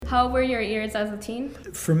How were your years as a teen?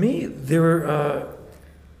 For me, they were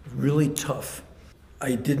really tough.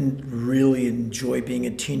 I didn't really enjoy being a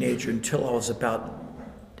teenager until I was about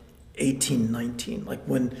 18, 19. Like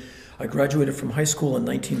when I graduated from high school in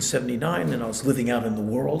 1979 and I was living out in the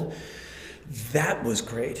world, that was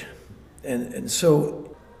great. And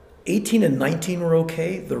so 18 and 19 were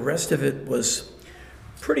okay. The rest of it was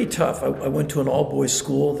pretty tough. I went to an all-boys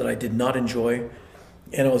school that I did not enjoy,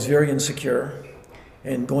 and I was very insecure.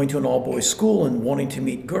 And going to an all-boys school and wanting to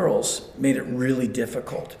meet girls made it really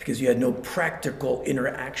difficult because you had no practical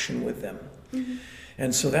interaction with them. Mm-hmm.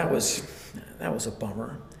 And so that was a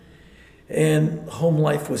bummer. And home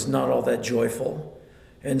life was not all that joyful.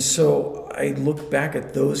 And so I look back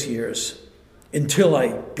at those years until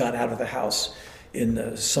I got out of the house in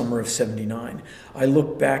the summer of '79. I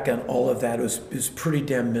look back on all of that. It was pretty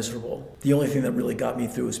damn miserable. The only thing that really got me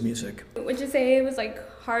through was music. Would you say it was like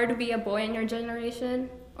hard to be a boy in your generation,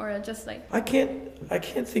 or just like? I can't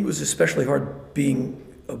think it was especially hard being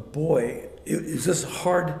a boy. It was just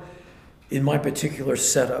hard in my particular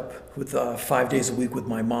setup with 5 days a week with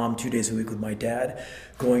my mom, 2 days a week with my dad,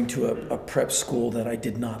 going to a prep school that I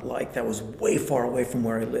did not like. That was way far away from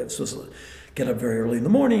where I lived. So it was get up very early in the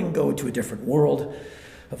morning, go to a different world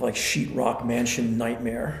of like sheetrock mansion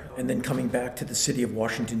nightmare, and then coming back to the city of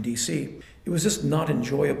Washington, D.C. It was just not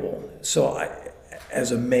enjoyable. So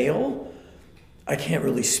as a male, I can't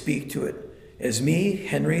really speak to it. As me,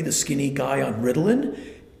 Henry, the skinny guy on Ritalin,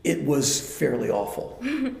 it was fairly awful.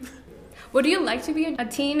 Would you like to be a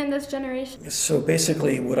teen in this generation? So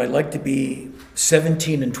basically, would I like to be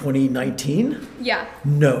 17 in 2019? Yeah.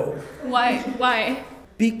 No. Why?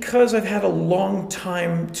 Because I've had a long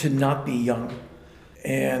time to not be young.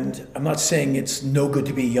 And I'm not saying it's no good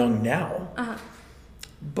to be young now. Uh-huh.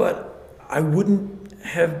 But I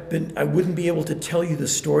wouldn't be able to tell you the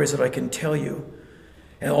stories that I can tell you.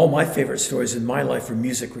 And all my favorite stories in my life are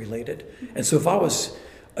music related. And so if I was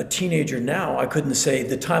a teenager now, I couldn't say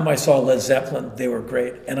the time I saw Led Zeppelin, they were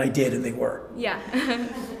great. And I did, and they were. Yeah.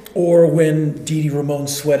 Or when Dee Dee Ramone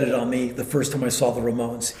sweated on me the first time I saw the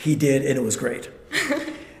Ramones. He did, and it was great.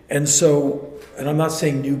 And so, and I'm not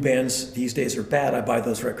saying new bands these days are bad. I buy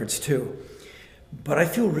those records too. But I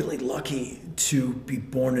feel really lucky to be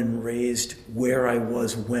born and raised where I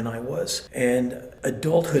was when I was. And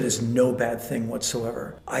adulthood is no bad thing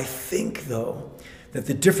whatsoever. I think, though, that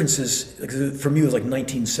the differences, for me it was like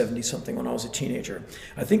 1970 something when I was a teenager.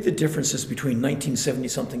 I think the differences between 1970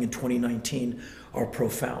 something and 2019 are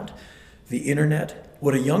profound. The internet,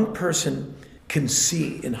 what a young person can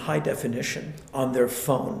see in high definition on their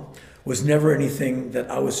phone was never anything that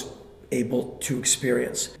I was able to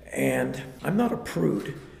experience. And I'm not a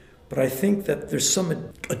prude, but I think that there's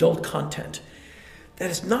some adult content that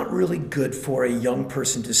is not really good for a young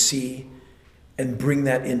person to see and bring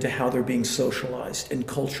that into how they're being socialized and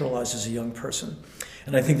culturalized as a young person.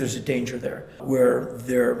 And I think there's a danger there where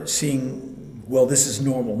they're seeing, well, this is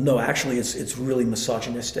normal. No, actually it's really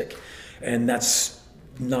misogynistic. And that's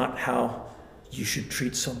not how you should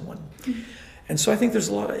treat someone. Mm-hmm. And so I think there's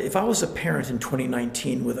a lot of, if I was a parent in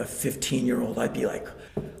 2019 with a 15-year-old, I'd be like,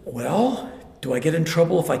 well, do I get in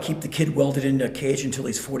trouble if I keep the kid welded in a cage until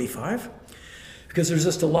he's 45? Because there's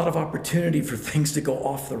just a lot of opportunity for things to go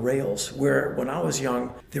off the rails, where when I was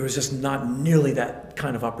young, there was just not nearly that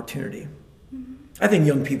kind of opportunity. Mm-hmm. I think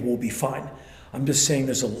young people will be fine. I'm just saying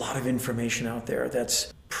there's a lot of information out there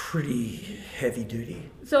that's pretty heavy duty.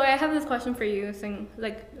 So I have this question for you, saying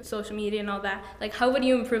like social media and all that. Like, how would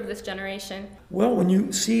you improve this generation? Well, when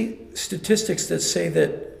you see statistics that say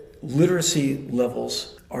that literacy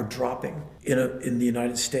levels are dropping in the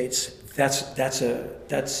United States,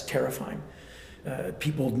 that's terrifying.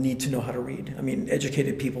 People need to know how to read. I mean,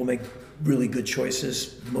 educated people make really good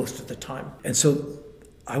choices most of the time. And so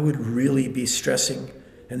I would really be stressing,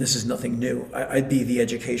 and this is nothing new, I'd be the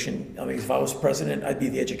education, I mean, if I was president, I'd be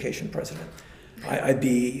the education president. I'd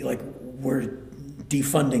be like, we're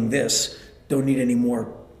defunding this, don't need any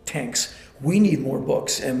more tanks. We need more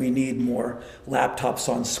books, and we need more laptops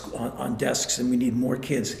on desks, and we need more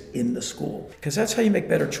kids in the school. Because that's how you make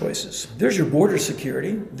better choices. There's your border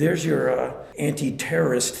security. There's your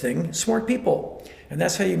anti-terrorist thing. Smart people. And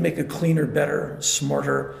that's how you make a cleaner, better,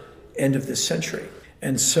 smarter end of this century.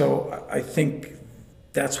 And so I think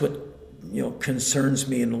that's what concerns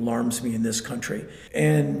me and alarms me in this country.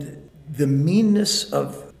 And the meanness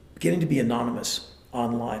of getting to be anonymous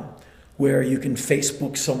online, where you can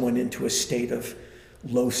Facebook someone into a state of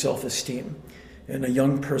low self-esteem. And a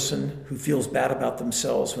young person who feels bad about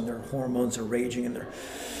themselves when their hormones are raging and they're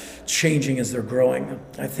changing as they're growing,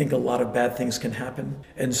 I think a lot of bad things can happen.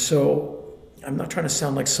 And so I'm not trying to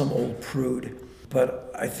sound like some old prude,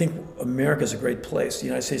 But I think America is a great place. The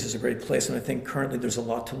United States is a great place, and I think currently there's a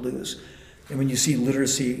lot to lose. And when you see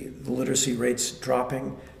the literacy rates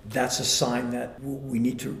dropping, that's a sign that we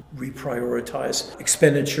need to reprioritize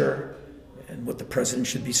expenditure and what the president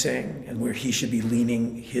should be saying and where he should be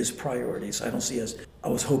leaning his priorities. I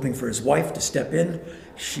was hoping for his wife to step in.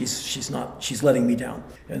 She's not, she's letting me down.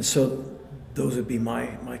 And so those would be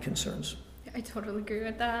my concerns. I totally agree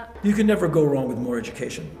with that. You can never go wrong with more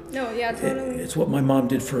education. No, yeah, totally. It's what my mom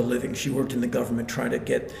did for a living. She worked in the government trying to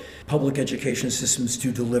get public education systems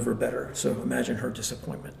to deliver better. So imagine her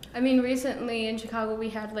disappointment. I mean, recently in Chicago, we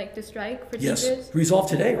had like the strike for teachers. Yes, resolved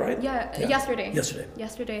today, right? Yeah, Yesterday.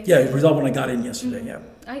 Yesterday. Yeah, it resolved when I got in yesterday, yeah.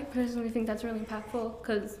 I personally think that's really impactful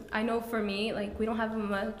because I know for me, like, we don't have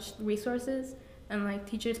much resources, and like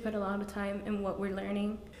teachers put a lot of time in what we're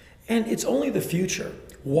learning. And it's only the future.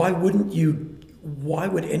 Why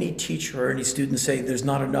would any teacher or any student say there's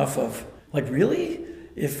not enough of, like, really?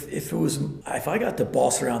 If I got to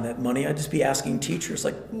boss around that money, I'd just be asking teachers,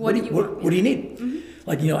 like, what do you need? Mm-hmm.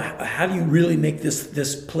 Like, how do you really make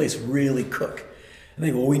this place really cook? And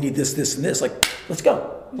they go, well, we need this, this, and this. Like, let's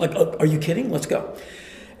go. Like, are you kidding? Let's go.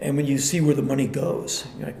 And when you see where the money goes,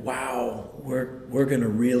 you're like, wow, we're going to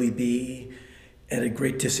really be at a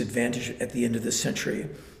great disadvantage at the end of this century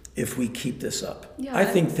if we keep this up. Yeah, I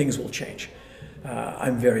think things will change.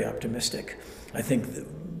 I'm very optimistic. I think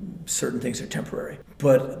certain things are temporary.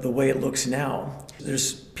 But the way it looks now,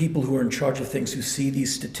 there's people who are in charge of things who see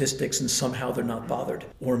these statistics and somehow they're not bothered.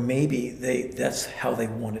 Or maybe that's how they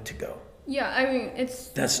want it to go. Yeah, I mean,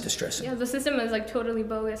 that's distressing. Yeah, the system is like totally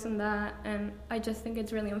bogus in that, and I just think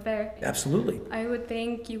it's really unfair. Absolutely. I would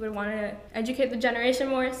think you would want to educate the generation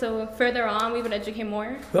more, so further on we would educate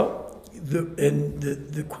more. Well,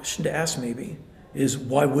 the question to ask maybe is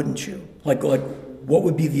why wouldn't you? Like what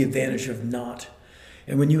would be the advantage of not?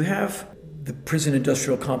 And when you have the prison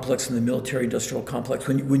industrial complex and the military industrial complex,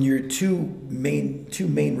 when your two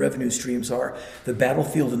main revenue streams are the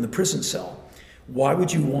battlefield and the prison cell, why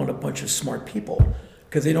would you want a bunch of smart people?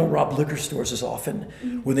 Because they don't rob liquor stores as often.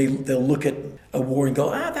 Mm-hmm. When they'll look at a war and go,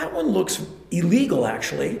 that one looks illegal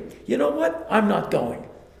actually. You know what? I'm not going.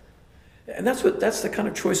 And that's the kind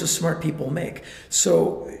of choices smart people make.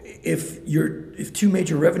 So if two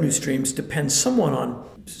major revenue streams depend somewhat on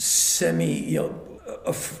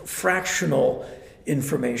a fractional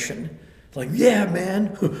information, like, yeah,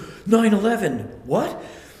 man, 9/11, what?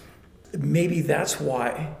 Maybe that's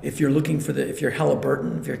why, if you're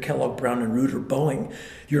Halliburton, if you're Kellogg, Brown and Root, or Boeing,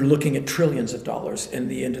 you're looking at trillions of dollars in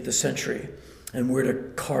the end of the century and where to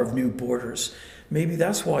carve new borders. Maybe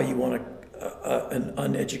that's why you want an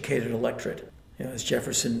uneducated electorate, as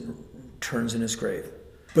Jefferson turns in his grave.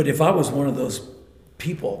 But if I was one of those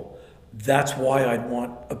people, that's why I'd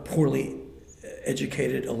want a poorly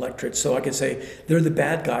educated electorate. So I could say, they're the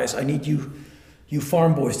bad guys. I need you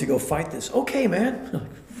farm boys to go fight this. Okay, man.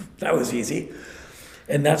 That was easy.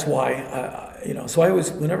 And that's why, so I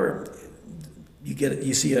always, whenever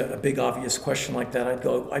you see a big obvious question like that,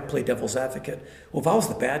 I'd play devil's advocate. Well, if I was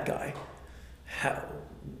the bad guy,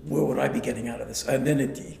 where would I be getting out of this? And then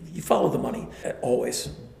you follow the money, always.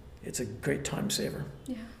 It's a great time saver.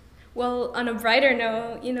 Yeah. Well, on a brighter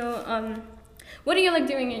note, what do you like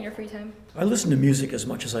doing in your free time? I listen to music as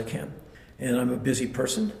much as I can. And I'm a busy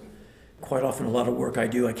person. Quite often, a lot of work I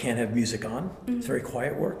do, I can't have music on. Mm-hmm. It's very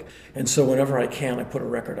quiet work. And so whenever I can, I put a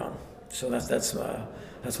record on. So that's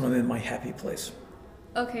when I'm in my happy place.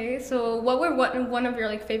 Okay, so what were one of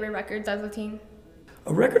your favorite records as a teen?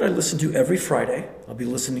 A record I listen to every Friday, I'll be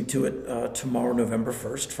listening to it tomorrow, November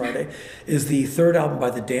 1st, Friday, is the third album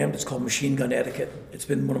by The Damned. It's called Machine Gun Etiquette. It's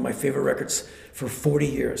been one of my favorite records for 40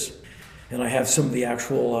 years. And I have some of the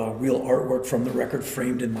actual real artwork from the record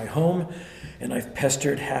framed in my home. And I've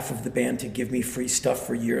pestered half of the band to give me free stuff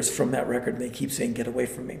for years from that record, and they keep saying, get away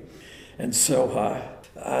from me. And so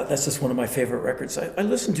that's just one of my favorite records. I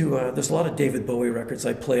listen to, there's a lot of David Bowie records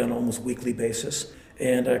I play on an almost weekly basis,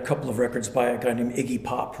 and a couple of records by a guy named Iggy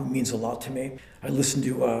Pop, who means a lot to me. I listen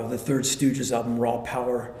to the Third Stooges album, Raw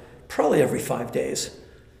Power, probably every 5 days.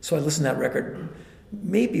 So I listen to that record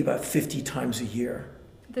maybe about 50 times a year.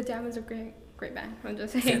 The Damned is a great band, I'm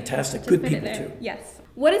just saying. Fantastic, good people too. Yes.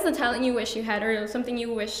 What is the talent you wish you had, or something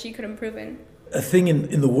you wish you could improve in? A thing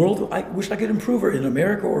in the world I wish I could improve, or in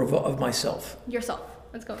America, or of myself? Yourself.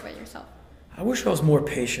 Let's go with yourself. I wish I was more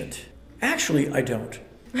patient. Actually, I don't.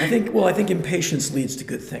 I think impatience leads to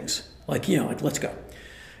good things. Like let's go.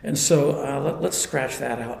 And so let's scratch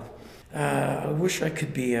that out. I wish I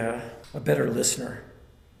could be a better listener.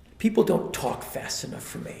 People don't talk fast enough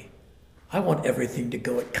for me. I want everything to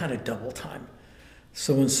go at kind of double time.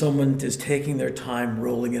 So when someone is taking their time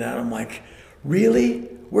rolling it out, I'm like, Really?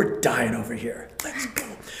 We're dying over here. Let's go.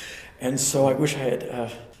 And so I wish I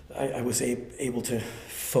had, I was able to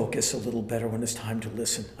focus a little better when it's time to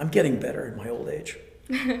listen. I'm getting better in my old age.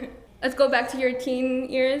 Let's go back to your teen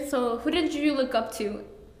years. So who did you look up to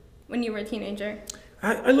when you were a teenager?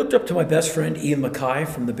 I looked up to my best friend, Ian Mackay,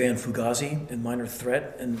 from the band Fugazi and Minor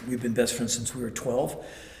Threat, and we've been best friends since we were 12.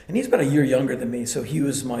 And he's about a year younger than me, so he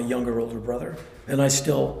was my younger, older brother. And I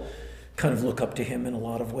still kind of look up to him in a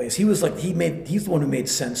lot of ways. He's the one who made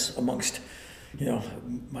sense amongst,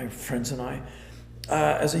 my friends and I.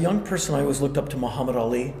 As a young person, I always looked up to Muhammad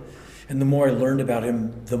Ali, and the more I learned about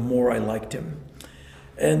him, the more I liked him.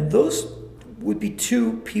 And those would be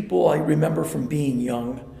two people I remember from being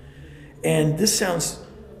young. And this sounds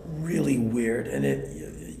really weird,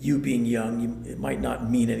 and you being young, it might not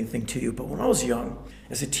mean anything to you, but when I was young,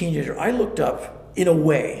 as a teenager, I looked up, in a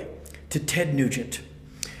way, to Ted Nugent.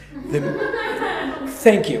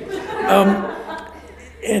 Thank you.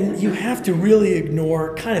 And you have to really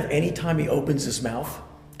ignore kind of any time he opens his mouth,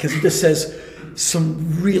 because he just says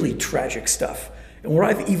some really tragic stuff. And where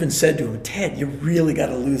I've even said to him, Ted, you really got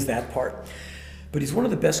to lose that part. But he's one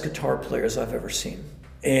of the best guitar players I've ever seen.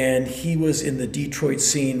 And he was in the Detroit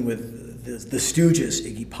scene with the Stooges,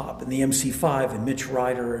 Iggy Pop, and the MC5, and Mitch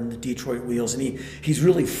Ryder, and the Detroit Wheels. And he's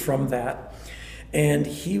really from that. And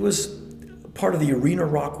he was part of the arena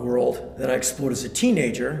rock world that I explored as a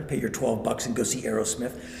teenager, pay your $12 and go see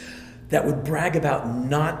Aerosmith, that would brag about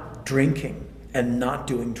not drinking and not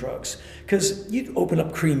doing drugs. Because you'd open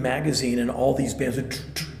up Cream magazine and all these bands would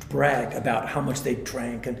brag about how much they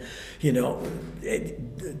drank, and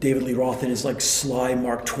David Lee Roth and his like sly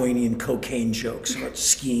Mark Twainian cocaine jokes about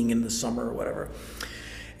skiing in the summer or whatever.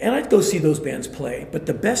 And I'd go see those bands play, but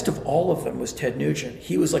the best of all of them was Ted Nugent.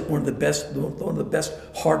 He was like one of the best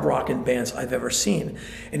hard rockin' bands I've ever seen.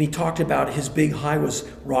 And he talked about his big high was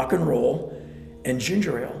rock and roll and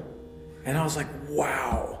ginger ale. And I was like,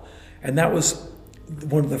 wow. And that was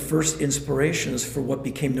one of the first inspirations for what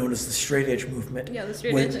became known as the straight edge movement. Yeah, the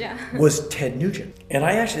straight edge, yeah. Was Ted Nugent. And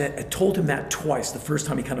I told him that twice. The first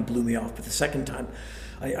time he kind of blew me off, but the second time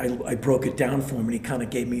I broke it down for him, and he kind of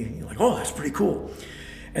gave me like, oh, that's pretty cool.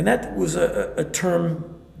 And that was a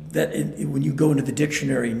term that when you go into the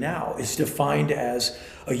dictionary now is defined as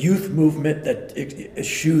a youth movement that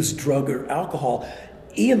eschews drug or alcohol.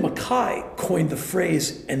 Ian Mackay coined the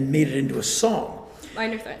phrase and made it into a song.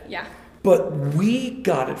 Minor Threat, yeah. But we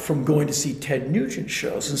got it from going to see Ted Nugent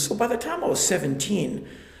shows. And so by the time I was 17,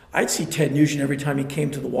 I'd see Ted Nugent every time he came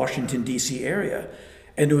to the Washington, D.C. area.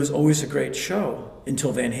 And it was always a great show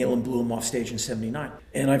until Van Halen blew him off stage in 79.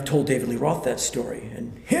 And I've told David Lee Roth that story.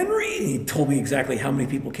 And Henry, he told me exactly how many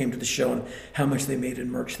people came to the show and how much they made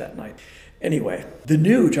in merch that night. Anyway, the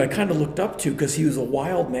Nuge I kind of looked up to because he was a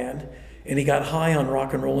wild man and he got high on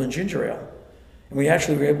rock and roll and ginger ale. And we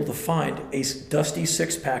actually were able to find a dusty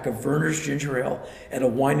six-pack of Werner's Ginger Ale at a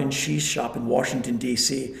wine and cheese shop in Washington,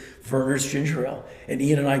 D.C., Werner's Ginger Ale. And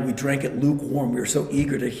Ian and I, we drank it lukewarm. We were so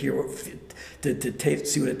eager to hear, to taste,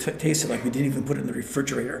 see what it tasted like. We didn't even put it in the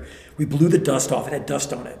refrigerator. We blew the dust off. It had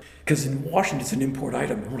dust on it. Because in Washington, it's an import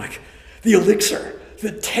item. And we're like, the elixir,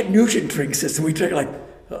 the Ted Nugent drinks this. And we drank it like,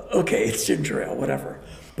 okay, it's ginger ale, whatever.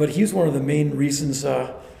 But he's one of the main reasons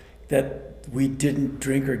that we didn't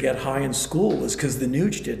drink or get high in school was because the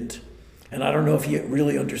Nuge didn't. And I don't know if he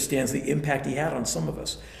really understands the impact he had on some of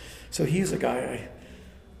us. So he's a guy I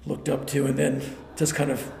looked up to, and then just kind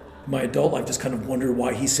of, my adult life, just kind of wondered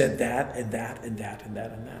why he said that and that and that and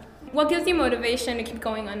that and that. What gives you motivation to keep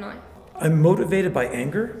going on? I'm motivated by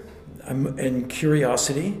anger and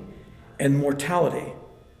curiosity and mortality.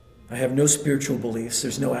 I have no spiritual beliefs.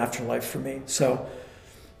 There's no afterlife for me. So,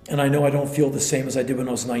 and I know I don't feel the same as I did when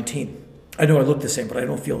I was 19. I know I look the same, but I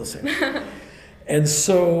don't feel the same. And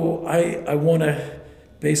so I want to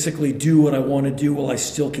basically do what I want to do while I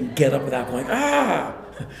still can get up without going, ah!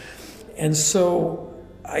 And so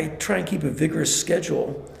I try and keep a vigorous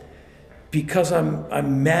schedule because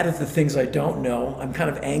I'm mad at the things I don't know. I'm kind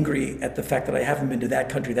of angry at the fact that I haven't been to that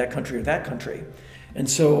country, or that country. And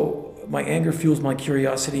so my anger fuels my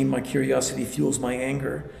curiosity fuels my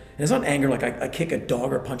anger. And it's not anger like I kick a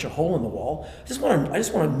dog or punch a hole in the wall. I just want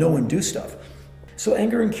to know and do stuff. So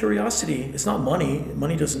anger and curiosity, it's not money.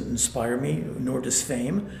 Money doesn't inspire me, nor does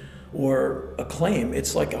fame or acclaim.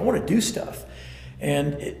 It's like I want to do stuff.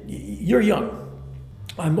 And you're young.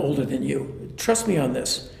 I'm older than you. Trust me on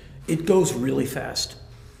this. It goes really fast.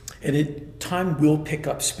 And time will pick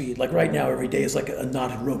up speed. Like right now, every day is like a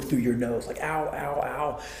knotted rope through your nose. Like, ow, ow,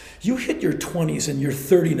 ow. You hit your 20s and you're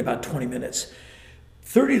 30 in about 20 minutes.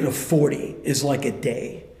 30 to 40 is like a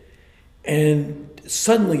day. And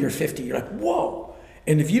suddenly you're 50. You're like, whoa.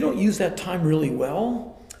 And if you don't use that time really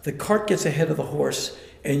well, the cart gets ahead of the horse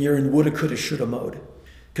and you're in woulda, coulda, shoulda mode.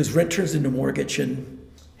 Because rent turns into mortgage and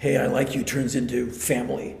hey, I like you turns into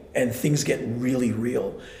family and things get really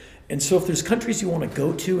real. And so if there's countries you want to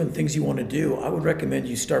go to and things you want to do, I would recommend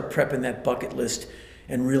you start prepping that bucket list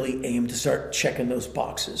and really aim to start checking those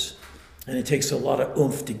boxes. And it takes a lot of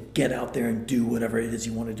oomph to get out there and do whatever it is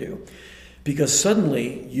you want to do. Because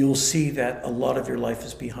suddenly you'll see that a lot of your life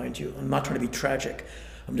is behind you. I'm not trying to be tragic.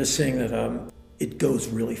 I'm just saying that it goes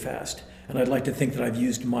really fast. And I'd like to think that I've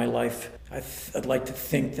used my life. I'd like to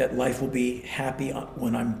think that life will be happy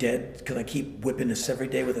when I'm dead because I keep whipping this every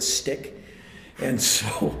day with a stick. And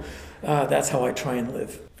so that's how I try and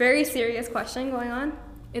live. Very serious question going on.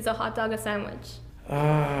 Is a hot dog a sandwich?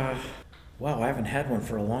 Wow, I haven't had one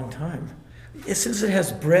for a long time. Since it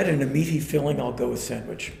has bread and a meaty filling, I'll go with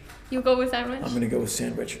sandwich. You go with sandwich? I'm going to go with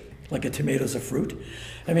sandwich. Like a tomato's a fruit.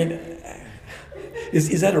 I mean,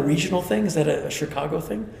 is that a regional thing? Is that a Chicago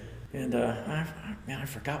thing? And I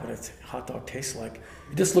forgot what a hot dog tastes like.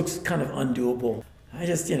 It just looks kind of undoable.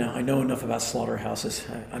 I know enough about slaughterhouses.